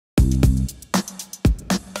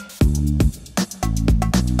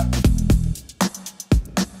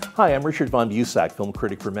Hi, I'm Richard von Busack, film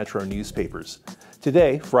critic for Metro Newspapers.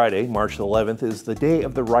 Today, Friday, March 11th, is the Day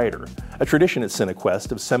of the Writer, a tradition at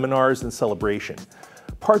Cinequest of seminars and celebration.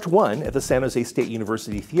 Part 1 at the San Jose State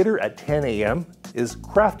University Theater at 10 a.m. is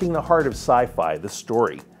Crafting the Heart of Sci-Fi, the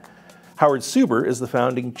Story. Howard Suber is the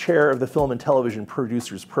founding chair of the Film and Television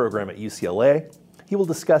Producers Program at UCLA. He will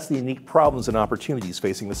discuss the unique problems and opportunities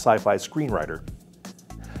facing the sci-fi screenwriter.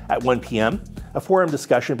 At 1 p.m., a forum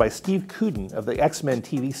discussion by Steve Kuden of the X-Men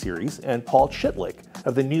TV series and Paul Chitlick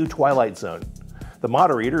of the new Twilight Zone. The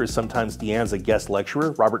moderator is sometimes Deanza guest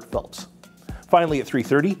lecturer Robert Phelps. Finally, at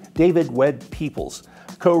 3:30, David Webb Peoples,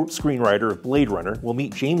 co-screenwriter of Blade Runner, will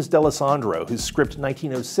meet James D'Alessandro, whose script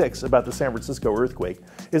 1906 about the San Francisco earthquake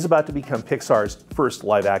is about to become Pixar's first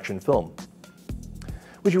live-action film.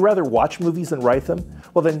 Would you rather watch movies than write them?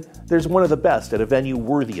 Well, then there's one of the best at a venue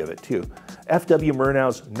worthy of it, too. F.W.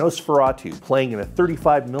 Murnau's Nosferatu, playing in a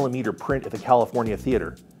 35mm print at the California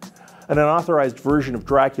Theater. An unauthorized version of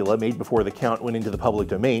Dracula made before The Count went into the public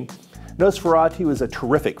domain, Nosferatu is a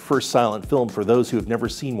terrific first silent film for those who have never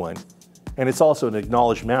seen one, and it's also an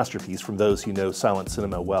acknowledged masterpiece from those who know silent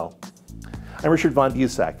cinema well. I'm Richard von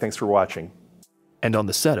Busack. Thanks for watching. And on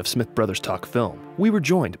the set of Smith Brothers Talk Film, we were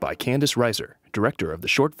joined by Candice Reisser, director of the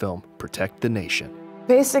short film Protect the Nation.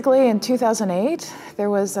 Basically, in 2008, there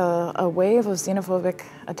was a wave of xenophobic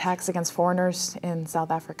attacks against foreigners in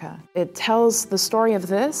South Africa. It tells the story of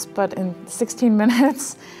this, but in 16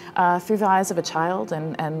 minutes, through the eyes of a child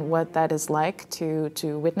and what that is like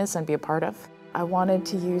to witness and be a part of. I wanted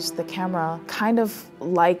to use the camera kind of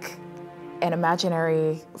like an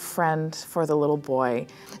imaginary friend for the little boy,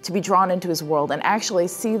 to be drawn into his world and actually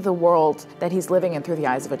see the world that he's living in through the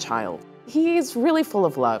eyes of a child. He's really full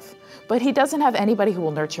of love, but he doesn't have anybody who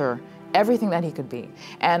will nurture everything that he could be.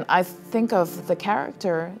 And I think of the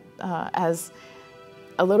character as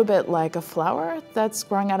a little bit like a flower that's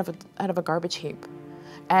growing out of a garbage heap.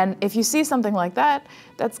 And if you see something like that,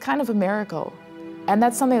 that's kind of a miracle. And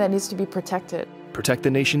that's something that needs to be protected. Protect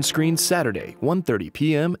the Nation screens Saturday, 1:30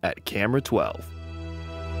 p.m. at Camera 12.